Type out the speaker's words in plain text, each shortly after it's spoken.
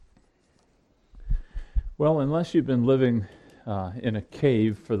Well, unless you've been living in a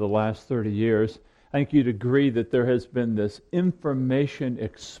cave for the last 30 years, I think you'd agree that there has been this information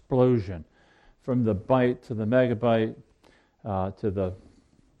explosion from the byte to the megabyte to the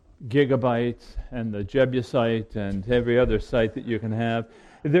gigabyte and the Jebusite and every other site that you can have.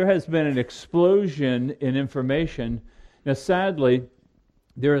 There has been an explosion in information. Now, sadly,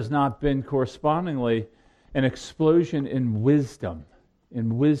 there has not been correspondingly an explosion in wisdom.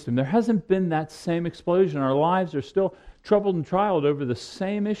 There hasn't been that same explosion. Our lives are still troubled and trialed over the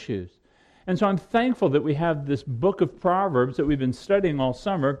same issues. And so I'm thankful that we have this book of Proverbs that we've been studying all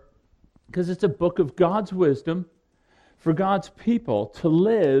summer, because it's a book of God's wisdom for God's people to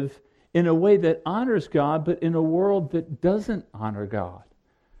live in a way that honors God, but in a world that doesn't honor God.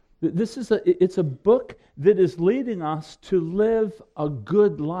 It's a book that is leading us to live a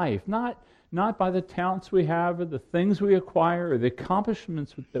good life, not by the talents we have or the things we acquire or the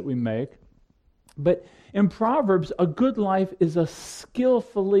accomplishments that we make. But in Proverbs, a good life is a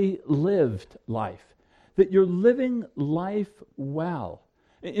skillfully lived life, that you're living life well.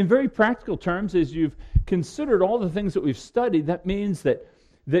 In very practical terms, as you've considered all the things that we've studied, that means that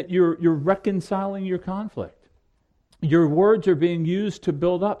you're reconciling your conflict. Your words are being used to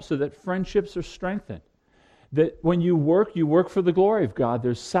build up so that friendships are strengthened. That when you work for the glory of God.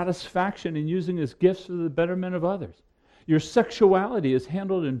 There's satisfaction in using His gifts for the betterment of others. Your sexuality is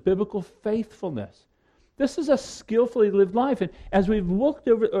handled in biblical faithfulness. This is a skillfully lived life. And as we've looked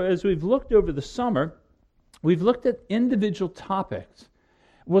over the summer, we've looked at individual topics.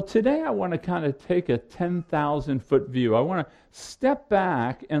 Well, today I want to kind of take a 10,000-foot view. I want to step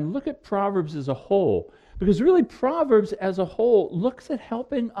back and look at Proverbs as a whole. Because really, Proverbs as a whole looks at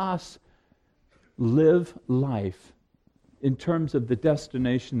helping us live life in terms of the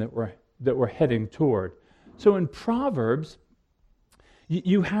destination that we're heading toward. So in Proverbs,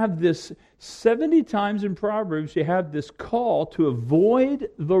 you have this 70 times in Proverbs, you have this call to avoid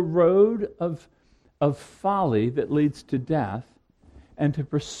the road of folly that leads to death and to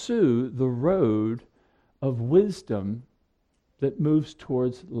pursue the road of wisdom that moves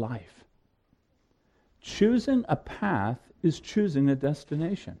towards life. Choosing a path is choosing a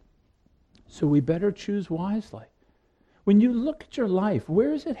destination. So we better choose wisely. When you look at your life,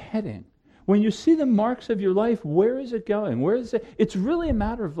 where is it heading? When you see the marks of your life, where is it going? Where is it? It's really a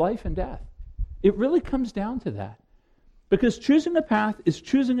matter of life and death. It really comes down to that. Because choosing a path is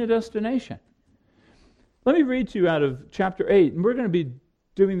choosing a destination. Let me read to you out of chapter 8, and we're going to be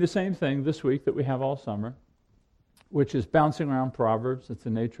doing the same thing this week that we have all summer, which is bouncing around Proverbs. It's the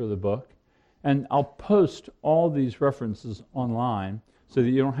nature of the book. And I'll post all these references online so that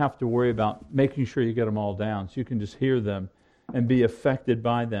you don't have to worry about making sure you get them all down, so you can just hear them and be affected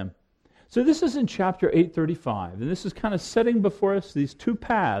by them. So this is in chapter 8:35, and this is kind of setting before us these two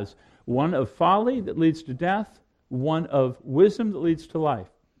paths, one of folly that leads to death, one of wisdom that leads to life.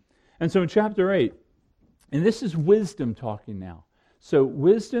 And so in chapter 8, and this is wisdom talking now. So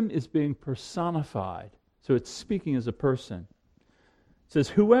wisdom is being personified, so it's speaking as a person. It says,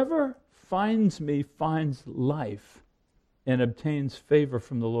 "Whoever finds me finds life and obtains favor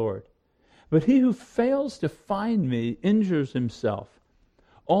from the Lord. But he who fails to find me injures himself.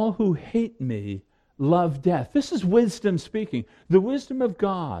 All who hate me love death." This is wisdom speaking, the wisdom of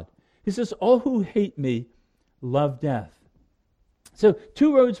God. He says, all who hate me love death. So,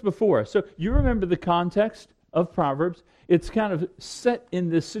 two roads before us. So, you remember the context of Proverbs. It's kind of set in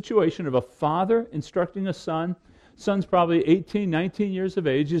this situation of a father instructing a son. Son's probably 18, 19 years of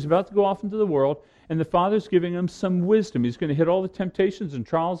age. He's about to go off into the world, and the father's giving him some wisdom. He's going to hit all the temptations and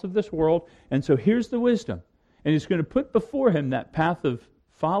trials of this world, and so here's the wisdom. And he's going to put before him that path of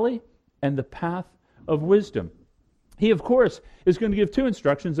folly and the path of wisdom. He, of course, is going to give two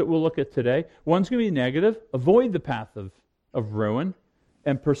instructions that we'll look at today. One's going to be negative, avoid the path of ruin,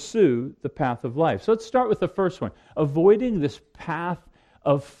 and pursue the path of life. So let's start with the first one, avoiding this path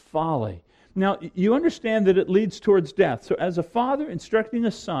of folly. Now, you understand that it leads towards death. So as a father instructing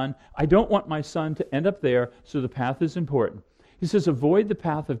a son, I don't want my son to end up there, so the path is important. He says, avoid the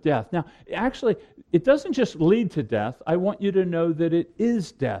path of death. Now, actually, it doesn't just lead to death. I want you to know that it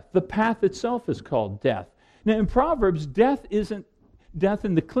is death. The path itself is called death. Now, in Proverbs, death isn't death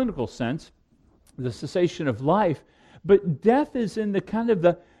in the clinical sense, the cessation of life, but death is in the kind of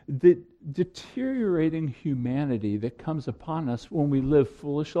the deteriorating humanity that comes upon us when we live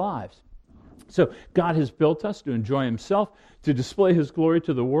foolish lives. So God has built us to enjoy Himself, to display His glory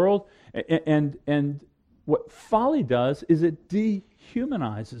to the world, and what folly does is it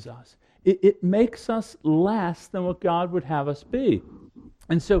dehumanizes us. It makes us less than what God would have us be.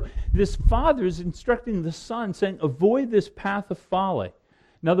 And so this father is instructing the son, saying, avoid this path of folly.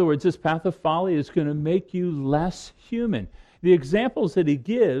 In other words, this path of folly is going to make you less human. The examples that he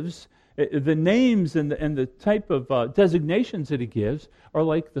gives, the names and the type of designations that he gives are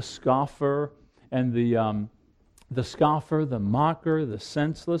like the scoffer and the scoffer, the mocker, the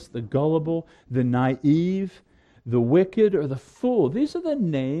senseless, the gullible, the naive, the wicked, or the fool. These are the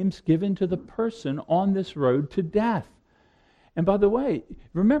names given to the person on this road to death. And by the way,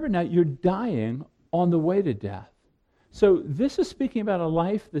 remember now, you're dying on the way to death. So this is speaking about a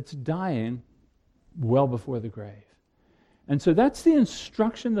life that's dying well before the grave. And so that's the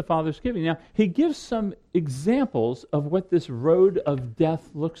instruction the Father's giving. Now, he gives some examples of what this road of death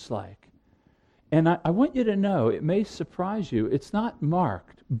looks like. And I want you to know, it may surprise you, it's not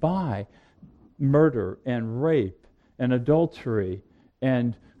marked by murder and rape and adultery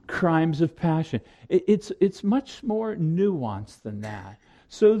and crimes of passion. It's much more nuanced than that.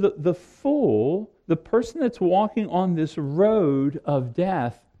 So the fool, the person that's walking on this road of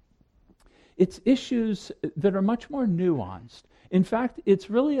death, it's issues that are much more nuanced. In fact, it's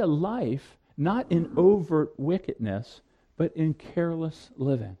really a life not in overt wickedness, but in careless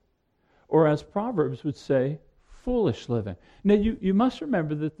living. Or as Proverbs would say, foolish living. Now, you must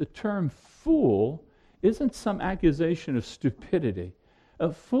remember that the term fool isn't some accusation of stupidity.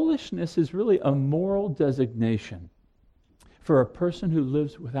 Foolishness is really a moral designation for a person who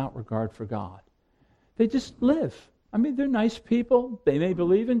lives without regard for God. They just live. I mean, they're nice people. They may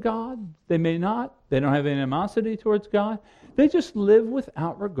believe in God. They may not. They don't have animosity towards God. They just live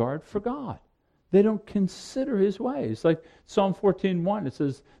without regard for God. They don't consider his ways. Like Psalm 14:1, it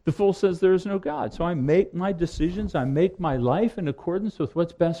says, the fool says there is no God. So I make my decisions, I make my life in accordance with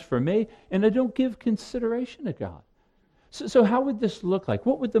what's best for me, and I don't give consideration to God. So how would this look like?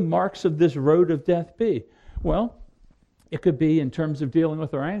 What would the marks of this road of death be? Well, it could be in terms of dealing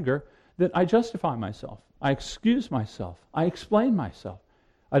with our anger that I justify myself. I excuse myself. I explain myself.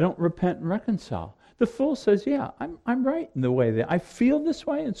 I don't repent and reconcile. The fool says, yeah, I'm right in the way that I feel this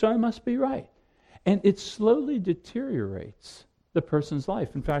way, and so I must be right. And it slowly deteriorates the person's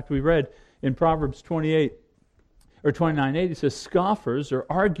life. In fact, we read in Proverbs 28 or 29:8, it says, scoffers or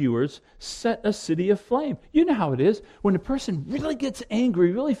arguers set a city aflame. You know how it is. When a person really gets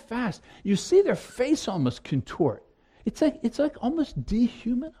angry really fast, you see their face almost contort. It's like almost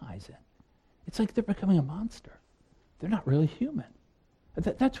dehumanizing. It's like they're becoming a monster. They're not really human.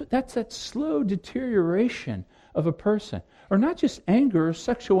 That's that slow deterioration of a person. Or not just anger or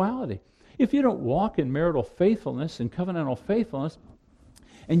sexuality. If you don't walk in marital faithfulness and covenantal faithfulness,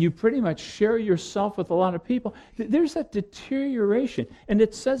 and you pretty much share yourself with a lot of people, there's that deterioration. And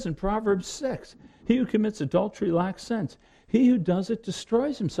it says in Proverbs 6, he who commits adultery lacks sense. He who does it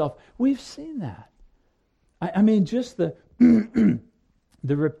destroys himself. We've seen that. I mean, just the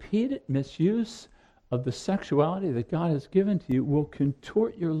the repeated misuse of the sexuality that God has given to you will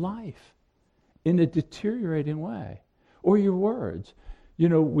contort your life in a deteriorating way. Or your words. You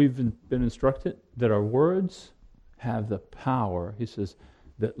know, we've been instructed that our words have the power. He says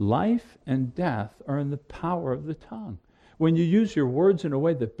that life and death are in the power of the tongue. When you use your words in a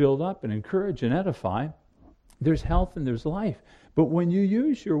way that build up and encourage and edify, there's health and there's life. But when you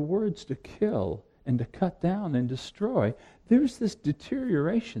use your words to kill and to cut down and destroy, there's this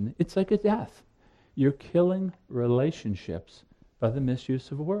deterioration. It's like a death. You're killing relationships by the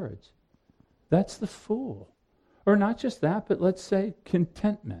misuse of words. That's the fool. Or not just that, but let's say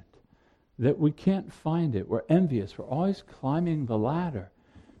contentment, that we can't find it. We're envious. We're always climbing the ladder.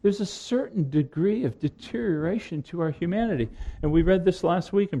 There's a certain degree of deterioration to our humanity. And we read this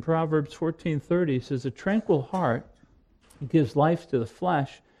last week in Proverbs 14:30. It says, a tranquil heart gives life to the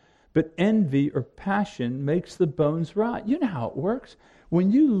flesh, but envy or passion makes the bones rot. You know how it works.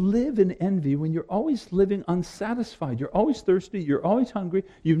 When you live in envy, when you're always living unsatisfied, you're always thirsty, you're always hungry,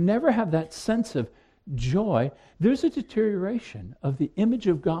 you never have that sense of joy, there's a deterioration of the image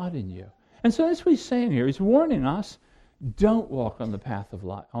of God in you. And so that's what he's saying here. He's warning us, don't walk on the path of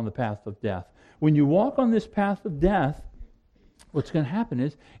life, on the path of death. When you walk on this path of death, what's going to happen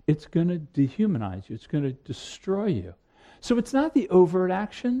is it's going to dehumanize you. It's going to destroy you. So it's not the overt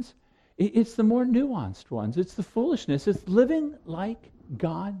actions. It's the more nuanced ones. It's the foolishness. It's living like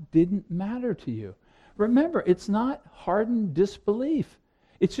God didn't matter to you. Remember, it's not hardened disbelief.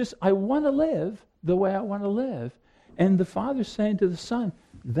 It's just, I want to live the way I want to live. And the Father's saying to the Son,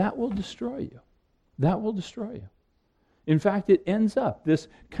 that will destroy you. That will destroy you. In fact, it ends up, this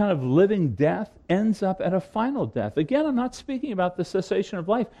kind of living death ends up at a final death. Again, I'm not speaking about the cessation of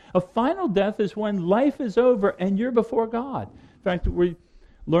life. A final death is when life is over and you're before God. In fact, we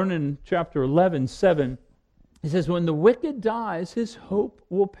learn in chapter 11:7, he says, when the wicked dies, his hope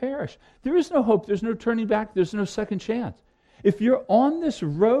will perish. There is no hope. There's no turning back. There's no second chance. If you're on this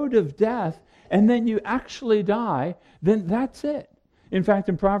road of death and then you actually die, then that's it. In fact,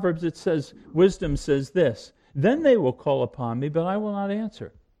 in Proverbs it says, wisdom says this, then they will call upon me, but I will not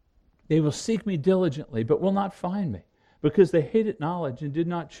answer. They will seek me diligently, but will not find me, because they hated knowledge and did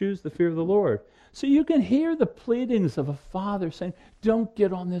not choose the fear of the Lord. So you can hear the pleadings of a father saying, don't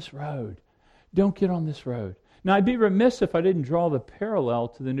get on this road. Don't get on this road. Now, I'd be remiss if I didn't draw the parallel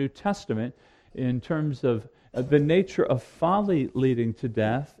to the New Testament in terms of the nature of folly leading to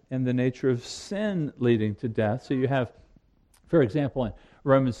death and the nature of sin leading to death. So you have, for example, in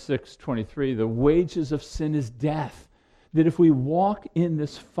Romans 6:23, the wages of sin is death. That if we walk in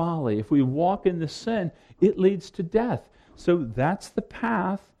this folly, if we walk in this sin, it leads to death. So that's the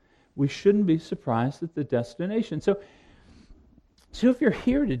path. We shouldn't be surprised at the destination. So if you're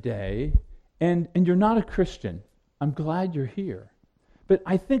here today and you're not a Christian, I'm glad you're here. But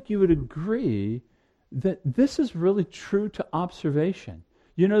I think you would agree that this is really true to observation.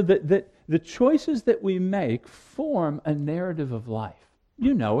 You know, that the choices that we make form a narrative of life.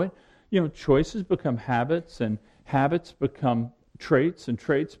 You know it. You know, choices become habits, and habits become traits, and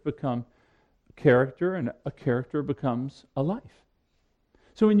traits become character, and a character becomes a life.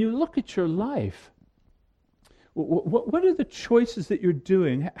 So when you look at your life, what are the choices that you're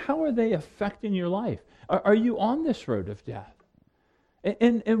doing? How are they affecting your life? Are you on this road of death?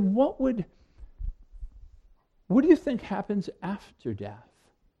 And what do you think happens after death?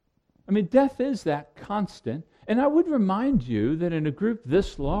 I mean, death is that constant. And I would remind you that in a group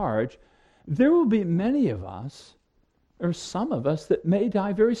this large, there will be many of us, or some of us, that may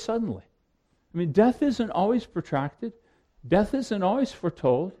die very suddenly. I mean, death isn't always protracted. Death isn't always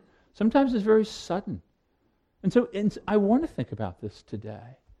foretold. Sometimes it's very sudden. And so I want to think about this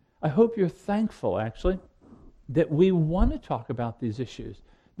today. I hope you're thankful, actually, that we want to talk about these issues.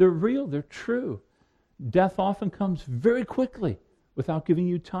 They're real. They're true. Death often comes very quickly without giving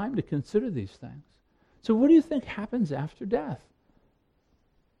you time to consider these things. So what do you think happens after death?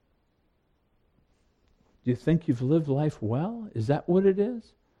 Do you think you've lived life well? Is that what it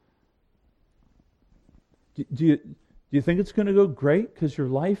is? Do you think it's going to go great because your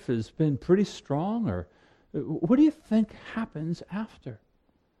life has been pretty strong? Or what do you think happens after?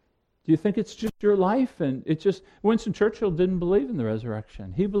 Do you think it's just your life and it's just... Winston Churchill didn't believe in the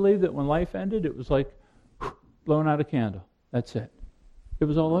resurrection. He believed that when life ended, it was like blowing out a candle. That's it. It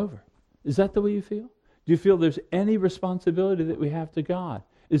was all over. Is that the way you feel? Do you feel there's any responsibility that we have to God?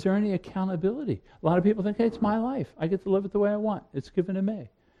 Is there any accountability? A lot of people think, hey, it's my life. I get to live it the way I want. It's given to me.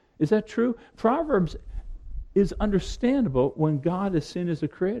 Is that true? Proverbs is understandable when God is seen as a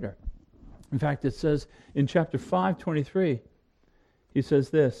creator. In fact, it says in chapter 5:23, he says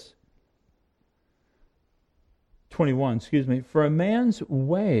this, 21, for a man's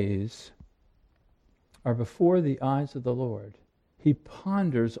ways are before the eyes of the Lord. He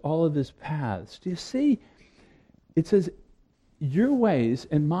ponders all of his paths. Do you see? It says, your ways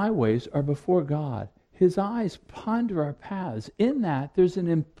and my ways are before God. His eyes ponder our paths. In that, there's an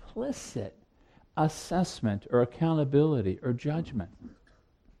implicit assessment or accountability or judgment.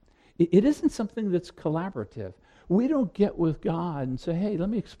 It isn't something that's collaborative. We don't get with God and say, hey, let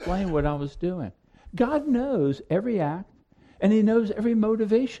me explain what I was doing. God knows every act, and he knows every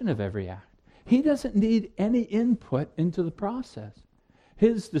motivation of every act. He doesn't need any input into the process.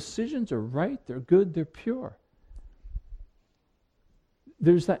 His decisions are right, they're good, they're pure.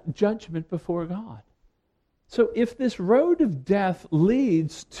 There's that judgment before God. So if this road of death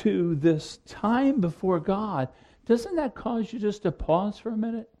leads to this time before God, doesn't that cause you just to pause for a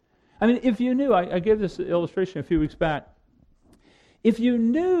minute? I mean, if you knew, I gave this illustration a few weeks back, if you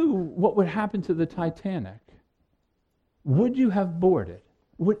knew what would happen to the Titanic, would you have boarded?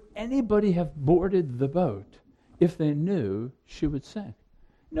 Would anybody have boarded the boat if they knew she would sink?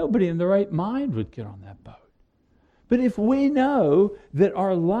 Nobody in their right mind would get on that boat. But if we know that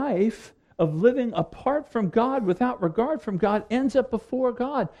our life of living apart from God, without regard from God, ends up before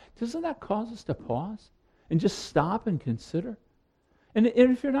God, doesn't that cause us to pause and just stop and consider? And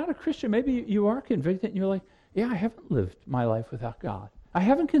if you're not a Christian, maybe you are convicted and you're like, yeah, I haven't lived my life without God. I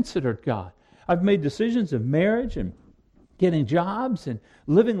haven't considered God. I've made decisions of marriage and getting jobs and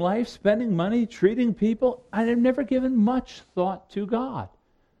living life, spending money, treating people. I have never given much thought to God.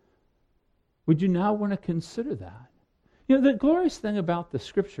 Would you now want to consider that? You know, the glorious thing about the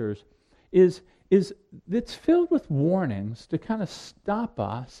Scriptures is it's filled with warnings to kind of stop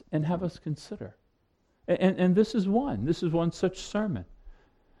us and have us consider. And this is one. This is one such sermon.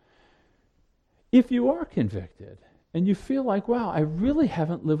 If you are convicted and you feel like, wow, I really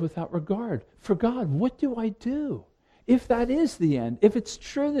haven't lived without regard for God, what do I do? If that is the end, if it's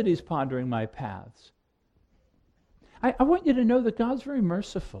true that he's pondering my paths, I want you to know that God's very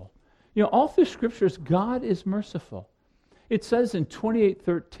merciful. All through Scriptures, God is merciful. It says in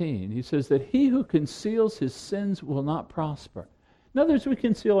 28:13, he says that he who conceals his sins will not prosper. In other words, we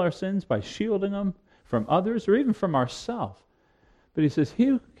conceal our sins by shielding them from others or even from ourselves. But he says, he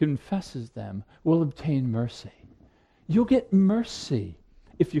who confesses them will obtain mercy. You'll get mercy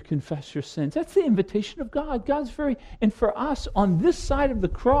if you confess your sins. That's the invitation of God. And for us, on this side of the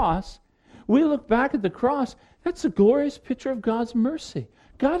cross, we look back at the cross, that's a glorious picture of God's mercy.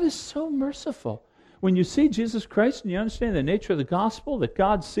 God is so merciful. When you see Jesus Christ and you understand the nature of the gospel, that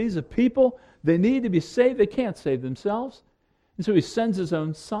God sees a people, they need to be saved, they can't save themselves. And so he sends his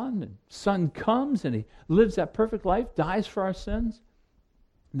own Son, and Son comes and he lives that perfect life, dies for our sins.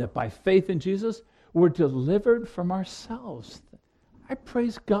 And that by faith in Jesus, we're delivered from ourselves. I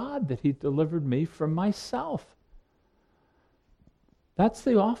praise God that he delivered me from myself. That's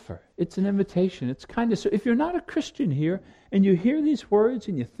the offer. It's an invitation. It's kind of, so if you're not a Christian here and you hear these words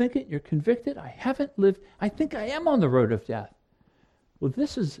and you think it, you're convicted, I haven't lived, I think I am on the road of death. Well,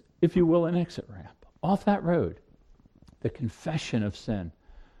 this is, if you will, an exit ramp off that road. The confession of sin,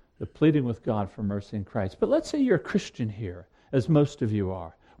 the pleading with God for mercy in Christ. But let's say you're a Christian here, as most of you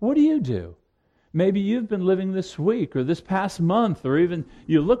are. What do? Maybe you've been living this week or this past month, or even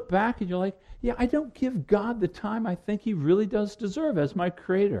you look back and you're like, yeah, I don't give God the time I think he really does deserve as my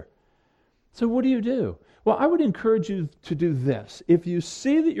creator. So what do? Well, I would encourage you to do this. If you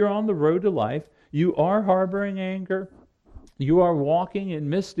see that you're on the road to life, you are harboring anger, you are walking in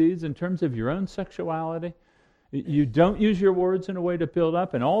misdeeds in terms of your own sexuality, you don't use your words in a way to build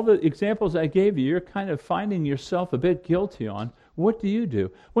up, and all the examples I gave you, you're kind of finding yourself a bit guilty on. What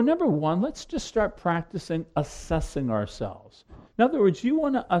do? Well, number one, let's just start practicing assessing ourselves. In other words, you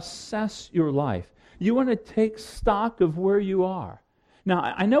want to assess your life. You want to take stock of where you are. Now,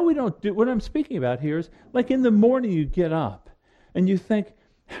 I know we don't do, what I'm speaking about here is like in the morning you get up and you think,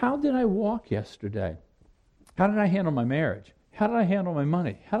 how did I walk yesterday? How did I handle my marriage? How did I handle my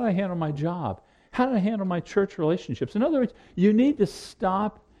money? How did I handle my job? How did I handle my church relationships? In other words, you need to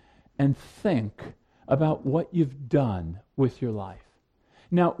stop and think about what you've done with your life.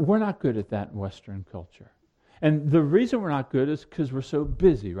 Now, we're not good at that in Western culture. And the reason we're not good is because we're so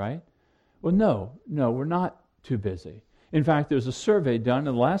busy, right? Well, no, we're not too busy. In fact, there's a survey done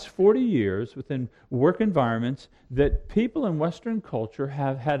in the last 40 years within work environments that people in Western culture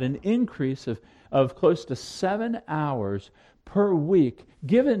have had an increase of close to 7 hours per week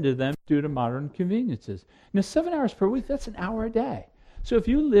given to them due to modern conveniences. Now, 7 hours per week, that's an hour a day. So if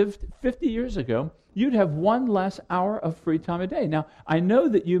you lived 50 years ago, you'd have one less hour of free time a day. Now, I know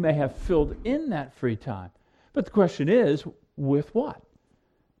that you may have filled in that free time, but the question is, with what?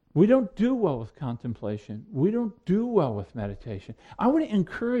 We don't do well with contemplation. We don't do well with meditation. I want to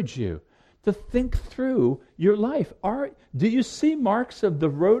encourage you to think through your life. Do you see marks of the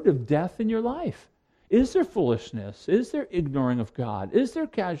road of death in your life? Is there foolishness? Is there ignoring of God? Is there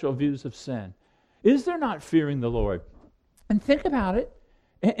casual views of sin? Is there not fearing the Lord? And think about it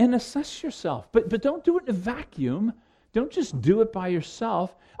and assess yourself. But don't do it in a vacuum. Don't just do it by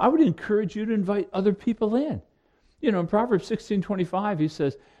yourself. I would encourage you to invite other people in. In Proverbs 16:25, he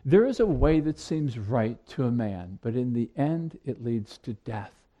says, there is a way that seems right to a man, but in the end it leads to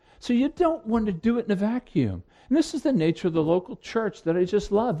death. So you don't want to do it in a vacuum. And this is the nature of the local church that I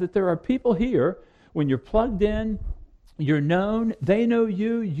just love, that there are people here, when you're plugged in, you're known, they know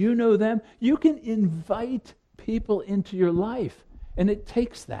you, you know them. You can invite people into your life, and it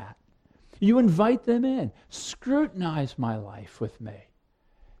takes that. You invite them in. Scrutinize my life with me.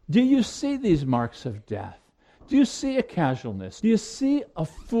 Do you see these marks of death? Do you see a casualness? Do you see a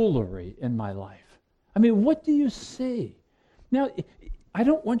foolery in my life? I mean, what do you see? Now, I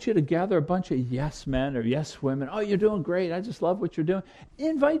don't want you to gather a bunch of yes men or yes women. Oh, you're doing great. I just love what you're doing.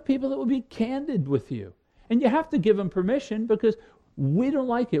 Invite people that will be candid with you. And you have to give them permission, because we don't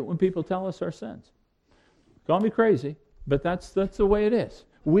like it when people tell us our sins. Call me crazy, but that's the way it is.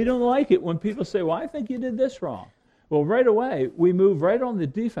 We don't like it when people say, well, I think you did this wrong. Well, right away, we move right on the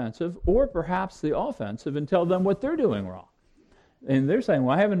defensive or perhaps the offensive and tell them what they're doing wrong. And they're saying,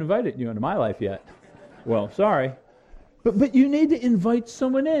 well, I haven't invited you into my life yet. Well, sorry. But you need to invite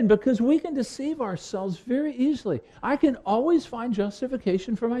someone in, because we can deceive ourselves very easily. I can always find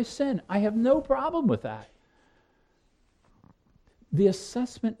justification for my sin. I have no problem with that. The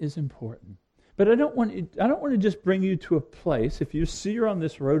assessment is important. But I don't want to just bring you to a place, if you see you're on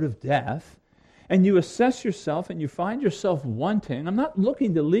this road of death, and you assess yourself and you find yourself wanting. I'm not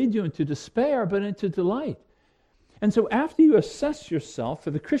looking to lead you into despair, but into delight. And so after you assess yourself,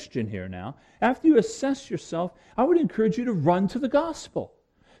 for the Christian here now, after you assess yourself, I would encourage you to run to the gospel.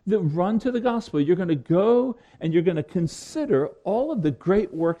 Then run to the gospel. You're going to go and you're going to consider all of the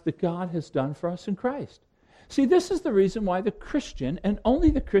great work that God has done for us in Christ. See, this is the reason why the Christian, and only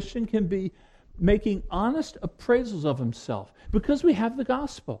the Christian, can be making honest appraisals of himself, because we have the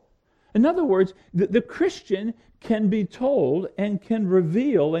gospel. In other words, the Christian can be told and can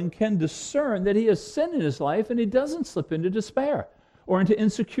reveal and can discern that he has sin in his life, and he doesn't slip into despair or into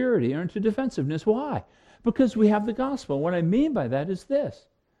insecurity or into defensiveness. Why? Because we have the gospel. What I mean by that is this,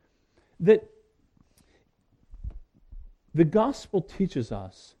 that the gospel teaches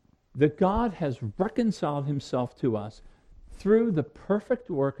us that God has reconciled himself to us through the perfect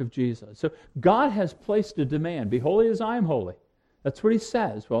work of Jesus. So God has placed a demand, be holy as I am holy. That's what he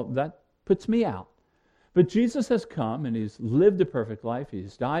says. Well, that puts me out. But Jesus has come and he's lived a perfect life.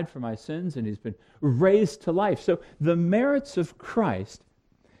 He's died for my sins and he's been raised to life. So the merits of Christ,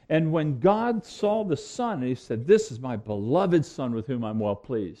 and when God saw the Son and he said, this is my beloved Son with whom I'm well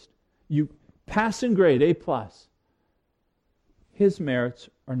pleased. You passing grade, A+. His merits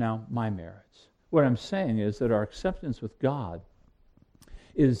are now my merits. What I'm saying is that our acceptance with God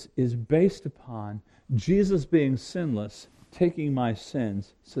is based upon Jesus being sinless, taking my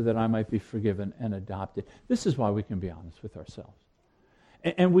sins so that I might be forgiven and adopted. This is why we can be honest with ourselves.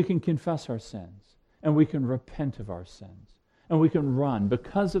 And we can confess our sins. And we can repent of our sins. And we can run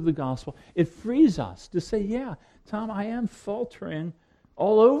because of the gospel. It frees us to say, yeah, Tom, I am faltering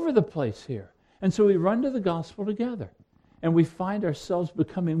all over the place here. And so we run to the gospel together. And we find ourselves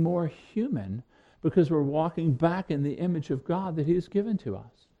becoming more human because we're walking back in the image of God that he has given to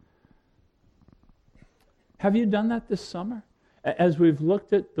us. Have you done that this summer? As we've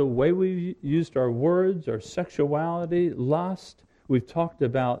looked at the way we've used our words, our sexuality, lust, we've talked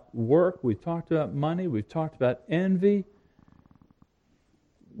about work, we've talked about money, we've talked about envy.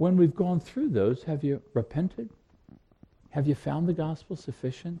 When we've gone through those, have you repented? Have you found the gospel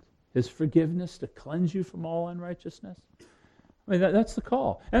sufficient? His forgiveness to cleanse you from all unrighteousness? I mean, that's the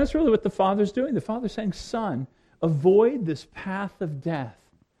call. And that's really what the Father's doing. The Father's saying, son, avoid this path of death.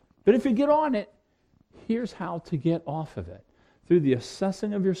 But if you get on it, here's how to get off of it. Through the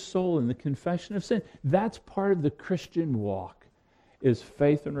assessing of your soul and the confession of sin. That's part of the Christian walk, is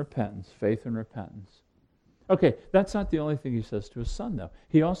faith and repentance, faith and repentance. Okay, that's not the only thing he says to his son, though.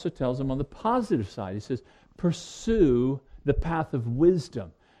 He also tells him on the positive side, he says, pursue the path of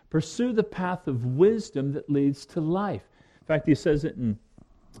wisdom. Pursue the path of wisdom that leads to life. In fact, he says it in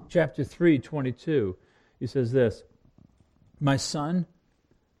chapter 3:22. He says this, my son,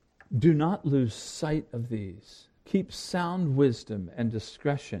 do not lose sight of these. Keep sound wisdom and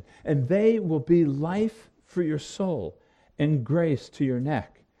discretion, and they will be life for your soul and grace to your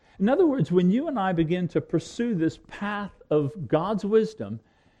neck. In other words, when you and I begin to pursue this path of God's wisdom,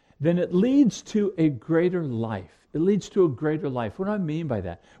 then it leads to a greater life. It leads to a greater life. What do I mean by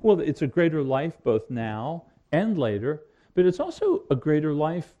that? Well, it's a greater life both now and later, but it's also a greater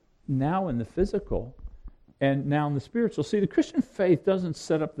life now in the physical and now in the spiritual. See, the Christian faith doesn't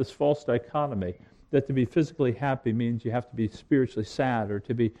set up this false dichotomy that to be physically happy means you have to be spiritually sad, or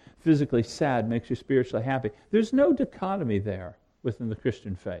to be physically sad makes you spiritually happy. There's no dichotomy there within the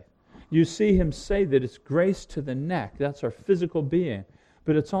Christian faith. You see him say that it's grace to the neck, that's our physical being,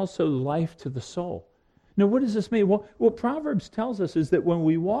 but it's also life to the soul. Now, what does this mean? Well, what Proverbs tells us is that when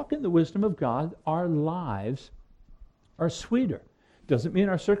we walk in the wisdom of God, our lives are sweeter. Doesn't mean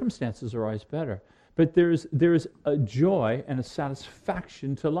our circumstances are always better, but there's a joy and a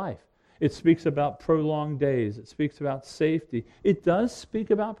satisfaction to life. It speaks about prolonged days. It speaks about safety. It does speak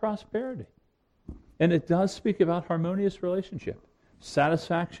about prosperity. And it does speak about harmonious relationship,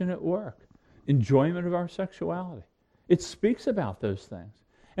 satisfaction at work, enjoyment of our sexuality. It speaks about those things.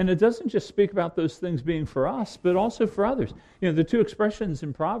 And it doesn't just speak about those things being for us, but also for others. You know, the two expressions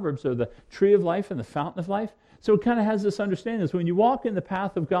in Proverbs are the tree of life and the fountain of life. So it kind of has this understanding is when you walk in the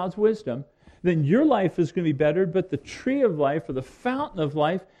path of God's wisdom, then your life is going to be bettered, but the tree of life or the fountain of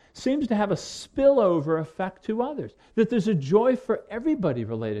life seems to have a spillover effect to others. That there's a joy for everybody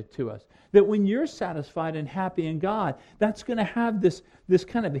related to us. That when you're satisfied and happy in God, that's going to have this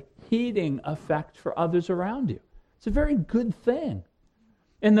kind of heating effect for others around you. It's a very good thing.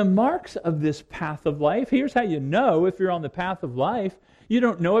 And the marks of this path of life, here's how you know if you're on the path of life. You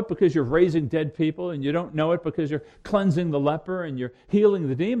don't know it because you're raising dead people, and you don't know it because you're cleansing the leper and you're healing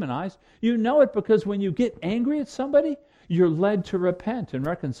the demonized. You know it because when you get angry at somebody, you're led to repent and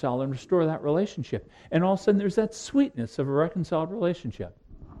reconcile and restore that relationship. And all of a sudden there's that sweetness of a reconciled relationship.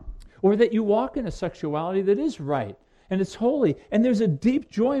 Or that you walk in a sexuality that is right and it's holy. And there's a deep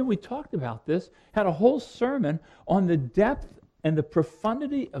joy, and we talked about this, had a whole sermon on the depth and the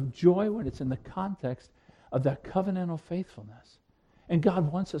profundity of joy when it's in the context of that covenantal faithfulness. And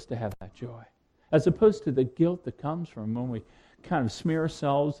God wants us to have that joy, as opposed to the guilt that comes from when we kind of smear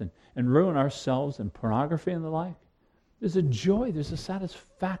ourselves and ruin ourselves in pornography and the like. There's a joy, there's a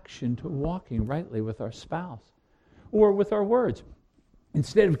satisfaction to walking rightly with our spouse or with our words.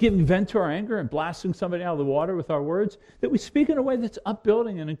 Instead of giving vent to our anger and blasting somebody out of the water with our words, that we speak in a way that's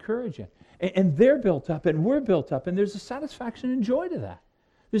upbuilding and encouraging. And they're built up and we're built up, and there's a satisfaction and joy to that.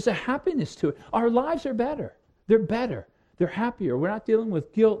 There's a happiness to it. Our lives are better. They're better. They're happier. We're not dealing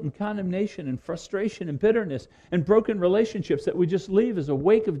with guilt and condemnation and frustration and bitterness and broken relationships that we just leave as a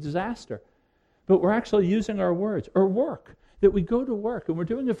wake of disaster. But we're actually using our words, or work, that we go to work and we're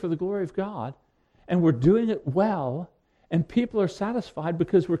doing it for the glory of God, and we're doing it well, and people are satisfied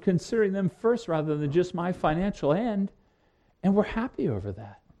because we're considering them first rather than just my financial end, and we're happy over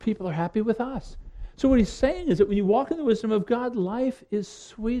that. People are happy with us. So what he's saying is that when you walk in the wisdom of God, life is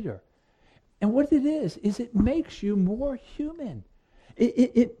sweeter. And what it is it makes you more human.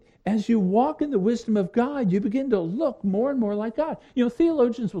 As you walk in the wisdom of God, you begin to look more and more like God. You know,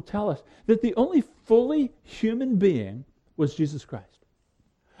 theologians will tell us that the only fully human being was Jesus Christ.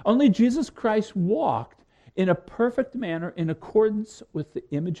 Only Jesus Christ walked in a perfect manner in accordance with the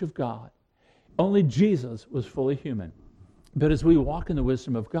image of God. Only Jesus was fully human. But as we walk in the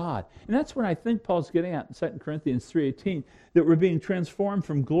wisdom of God, and that's what I think Paul's getting at in 2 Corinthians 3:18, that we're being transformed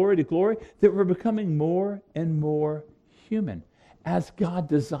from glory to glory, that we're becoming more and more human, as God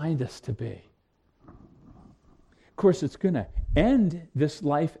designed us to be. Of course, it's going to end, this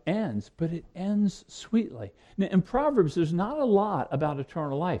life ends, but it ends sweetly. Now, in Proverbs, there's not a lot about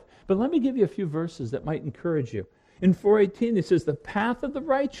eternal life, but let me give you a few verses that might encourage you. In 4:18, it says, the path of the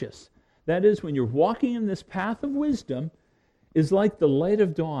righteous, that is, when you're walking in this path of wisdom, is like the light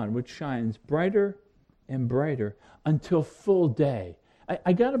of dawn, which shines brighter and brighter until full day.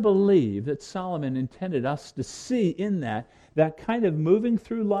 I got to believe that Solomon intended us to see in that kind of moving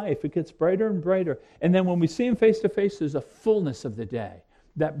through life. It gets brighter and brighter. And then when we see him face to face, there's a fullness of the day,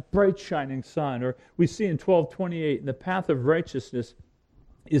 that bright shining sun. Or we see in 12:28, the path of righteousness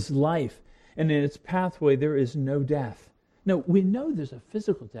is life, and in its pathway there is no death. Now, we know there's a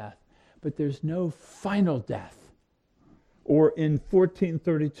physical death, but there's no final death. Or in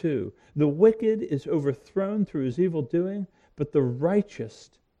 14:32, the wicked is overthrown through his evil doing, but the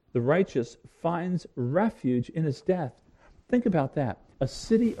righteous finds refuge in his death. Think about that, a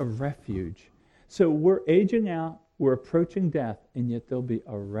city of refuge. So we're aging out, we're approaching death, and yet there'll be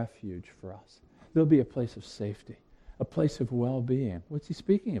a refuge for us. There'll be a place of safety, a place of well-being. What's he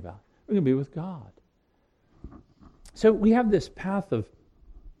speaking about? We're going to be with God. So we have this path of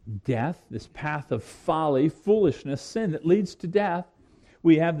death, this path of folly, foolishness, sin that leads to death.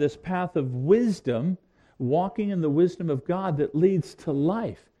 We have this path of wisdom, walking in the wisdom of God that leads to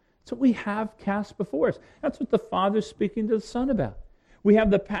life. That's what we have cast before us. That's what the Father's speaking to the Son about. We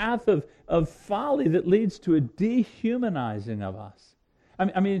have the path of folly that leads to a dehumanizing of us.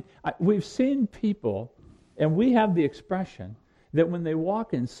 We've seen people, and we have the expression that when they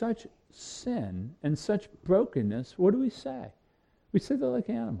walk in such sin and such brokenness, what do we say? We say they're like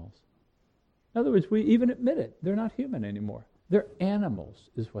animals. In other words, we even admit it. They're not human anymore. They're animals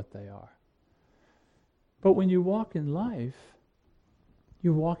is what they are. But when you walk in life,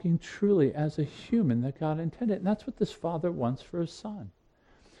 you're walking truly as a human that God intended. And that's what this Father wants for his Son.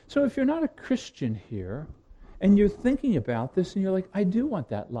 So if you're not a Christian here, and you're thinking about this, and you're like, I do want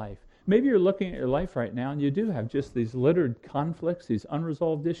that life. Maybe you're looking at your life right now, and you do have just these littered conflicts, these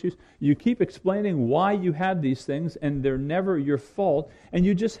unresolved issues. You keep explaining why you have these things, and they're never your fault, and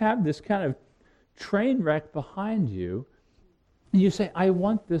you just have this kind of train wreck behind you, and you say, I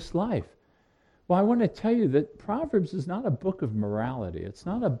want this life. Well, I want to tell you that Proverbs is not a book of morality. It's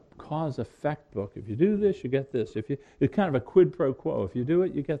not a cause-effect book. If you do this, you get this. It's kind of a quid pro quo. If you do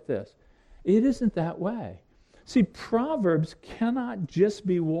it, you get this. It isn't that way. See, Proverbs cannot just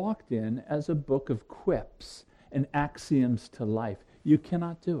be walked in as a book of quips and axioms to life. You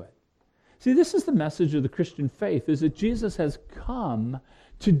cannot do it. See, this is the message of the Christian faith, is that Jesus has come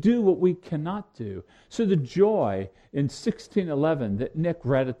to do what we cannot do. So the joy in 16:11 that Nick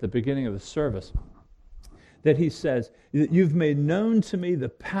read at the beginning of the service, that he says, that you've made known to me the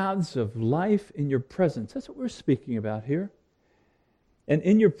paths of life in your presence. That's what we're speaking about here. And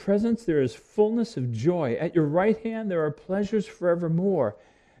in your presence there is fullness of joy. At your right hand there are pleasures forevermore.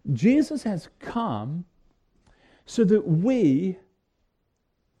 Jesus has come so that we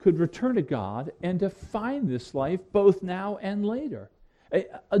could return to God and to find this life both now and later.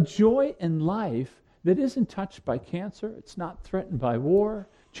 A joy in life that isn't touched by cancer, it's not threatened by war,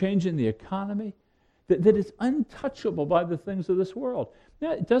 change in the economy, that is untouchable by the things of this world.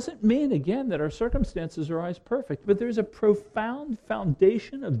 Now, it doesn't mean, again, that our circumstances are always perfect, but there's a profound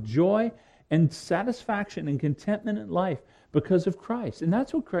foundation of joy and satisfaction and contentment in life because of Christ. And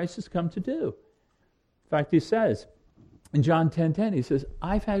that's what Christ has come to do. In fact, he says in John 10:10, he says,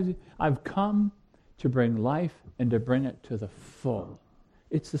 I've come to bring life and to bring it to the full.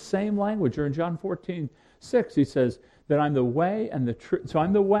 It's the same language. Or in John 14:6, he says that I'm the way and the truth. So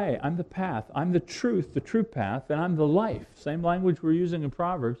I'm the way, I'm the path, I'm the truth, the true path, and I'm the life. Same language we're using in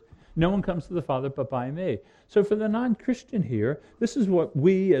Proverbs. No one comes to the Father but by me. So for the non-Christian here, this is what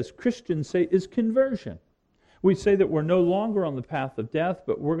we as Christians say is conversion. We say that we're no longer on the path of death,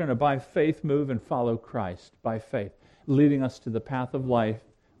 but we're going to by faith move and follow Christ by faith, leading us to the path of life,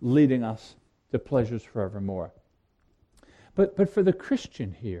 leading us to pleasures forevermore. But for the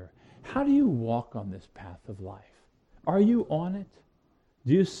Christian here, how do you walk on this path of life? Are you on it?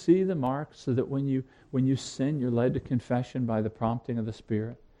 Do you see the marks so that when you sin, you're led to confession by the prompting of the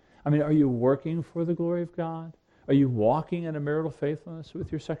Spirit? I mean, are you working for the glory of God? Are you walking in a marital faithfulness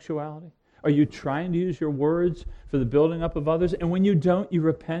with your sexuality? Are you trying to use your words for the building up of others? And when you don't, you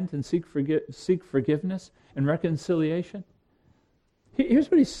repent and seek forgiveness and reconciliation? Here's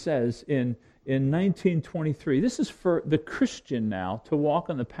what he says in 1923. This is for the Christian now to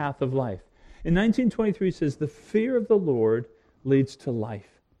walk on the path of life. In 1923, he says, the fear of the Lord leads to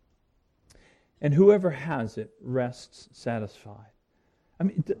life, and whoever has it rests satisfied. I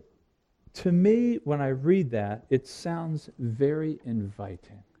mean, to me, when I read that, it sounds very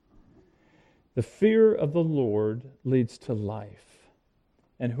inviting. The fear of the Lord leads to life,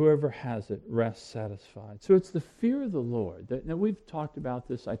 and whoever has it rests satisfied. So it's the fear of the Lord. Now, we've talked about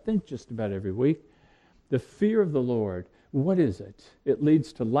this, I think, just about every week. The fear of the Lord, what is it? It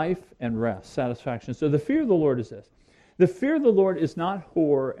leads to life and rest, satisfaction. So the fear of the Lord is this. The fear of the Lord is not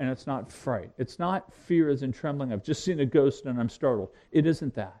horror and it's not fright. It's not fear as in trembling. I've just seen a ghost and I'm startled. It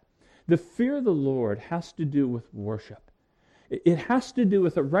isn't that. The fear of the Lord has to do with worship. It has to do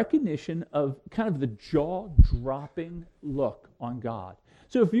with a recognition of kind of the jaw-dropping look on God.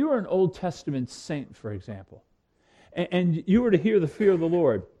 So if you were an Old Testament saint, for example, and you were to hear the fear of the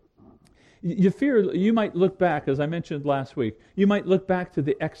Lord, you might look back, as I mentioned last week, you might look back to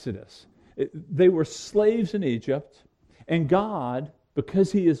the Exodus. They were slaves in Egypt, and God,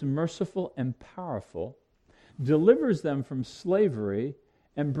 because He is merciful and powerful, delivers them from slavery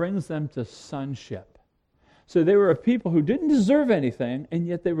and brings them to sonship. So they were a people who didn't deserve anything, and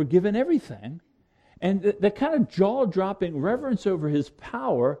yet they were given everything. And that kind of jaw-dropping reverence over His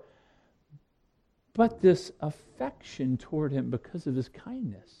power, but this affection toward Him because of His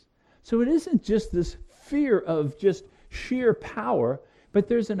kindness. So it isn't just this fear of just sheer power, but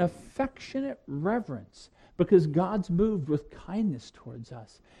there's an affectionate reverence because God's moved with kindness towards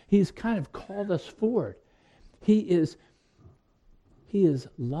us. He's kind of called us forward. He is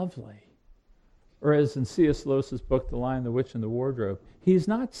lovely. Or as in C.S. Lewis's book, The Lion, the Witch, and the Wardrobe, He's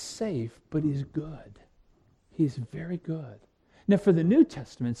not safe, but He's good. He's very good. Now for the New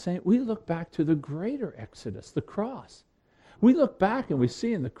Testament saint, we look back to the greater Exodus, the cross. We look back and we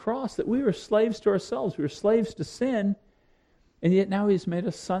see in the cross that we were slaves to ourselves. We were slaves to sin, and yet now He's made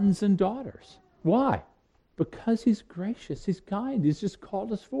us sons and daughters. Why? Because He's gracious, He's kind, He's just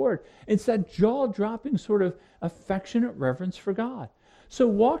called us forward. It's that jaw-dropping sort of affectionate reverence for God. So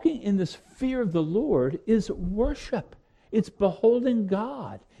walking in this fear of the Lord is worship. It's beholding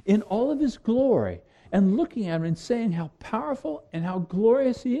God in all of His glory and looking at Him and saying how powerful and how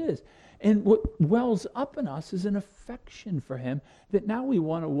glorious He is. And what wells up in us is an affection for Him that now we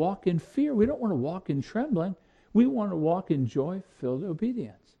want to walk in fear. We don't want to walk in trembling. We want to walk in joy-filled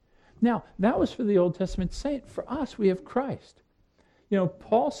obedience. Now, that was for the Old Testament saint. For us, we have Christ. You know,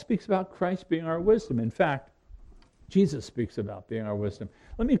 Paul speaks about Christ being our wisdom. In fact, Jesus speaks about being our wisdom.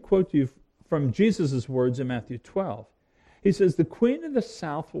 Let me quote you from Jesus' words in Matthew 12. He says, the queen of the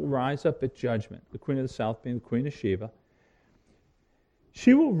south will rise up at judgment. The queen of the south being the queen of Sheba.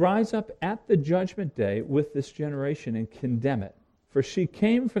 She will rise up at the judgment day with this generation and condemn it. For she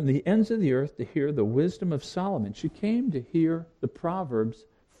came from the ends of the earth to hear the wisdom of Solomon. She came to hear the Proverbs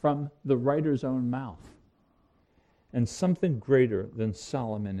from the writer's own mouth. And something greater than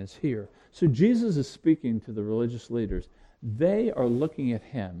Solomon is here. So Jesus is speaking to the religious leaders. They are looking at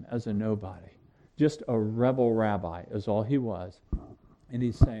Him as a nobody. Just a rebel rabbi is all He was. And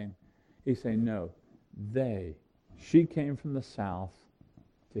He's saying, no, she came from the south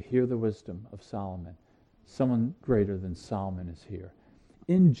to hear the wisdom of Solomon. Someone greater than Solomon is here.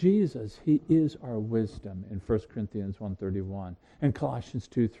 In Jesus, He is our wisdom in 1 Corinthians 1:31 and Colossians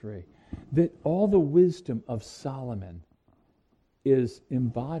 2:3. That all the wisdom of Solomon is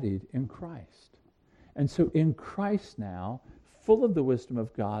embodied in Christ. And so in Christ now, full of the wisdom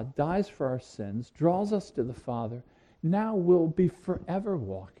of God, dies for our sins, draws us to the Father, now we'll be forever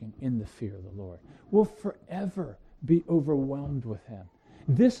walking in the fear of the Lord. We'll forever be overwhelmed with him.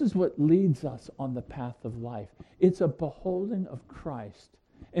 This is what leads us on the path of life. It's a beholding of Christ,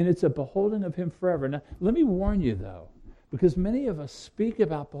 and it's a beholding of him forever. Now, let me warn you, though, because many of us speak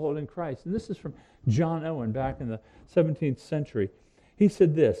about beholding Christ, and this is from John Owen back in the 17th century. He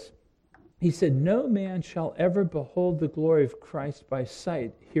said this. He said, "No man shall ever behold the glory of Christ by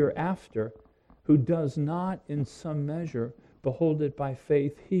sight hereafter, who does not in some measure behold it by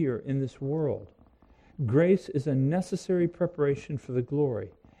faith here in this world. Grace is a necessary preparation for the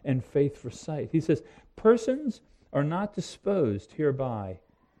glory, and faith for sight." He says, persons are not disposed hereby.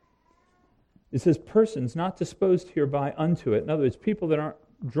 It says, persons not disposed hereby unto it. In other words, people that aren't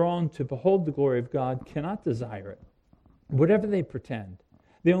drawn to behold the glory of God cannot desire it, whatever they pretend.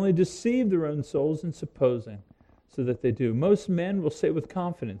 They only deceive their own souls in supposing so that they do. Most men will say with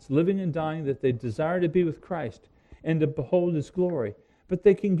confidence, living and dying, that they desire to be with Christ and to behold his glory. But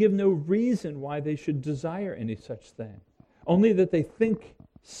they can give no reason why they should desire any such thing. Only that they think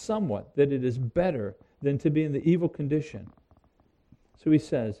somewhat that it is better than to be in the evil condition. So he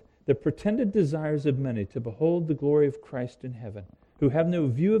says, the pretended desires of many to behold the glory of Christ in heaven, who have no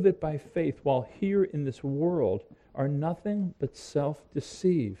view of it by faith while here in this world, are nothing but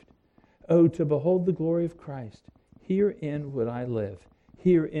self-deceived. Oh, to behold the glory of Christ. Herein would I live.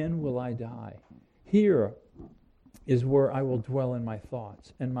 Herein will I die. Here is where I will dwell in my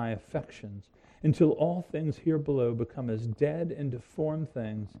thoughts and my affections, until all things here below become as dead and deformed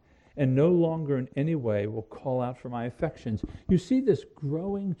things, and no longer in any way will call out for my affections. You see this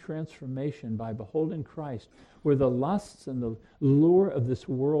growing transformation by beholding Christ, where the lusts and the lure of this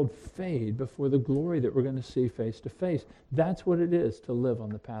world fade before the glory that we're going to see face to face. That's what it is to live on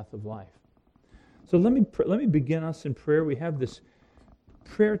the path of life. So let me begin us in prayer. We have this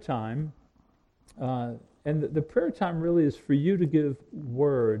prayer time, and the prayer time really is for you to give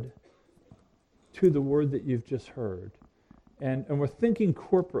word to the word that you've just heard. And we're thinking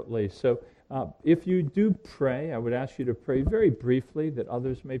corporately. So if you do pray, I would ask you to pray very briefly that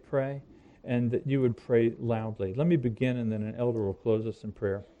others may pray, and that you would pray loudly. Let me begin, and then an elder will close us in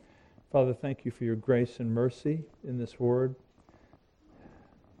prayer. Father, thank you for your grace and mercy in this word.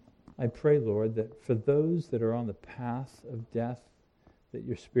 I pray, Lord, that for those that are on the path of death, that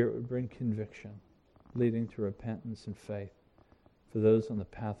your Spirit would bring conviction, leading to repentance and faith. For those on the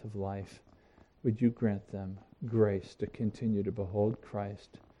path of life, would you grant them grace to continue to behold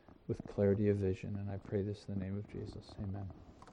Christ with clarity of vision? And I pray this in the name of Jesus. Amen.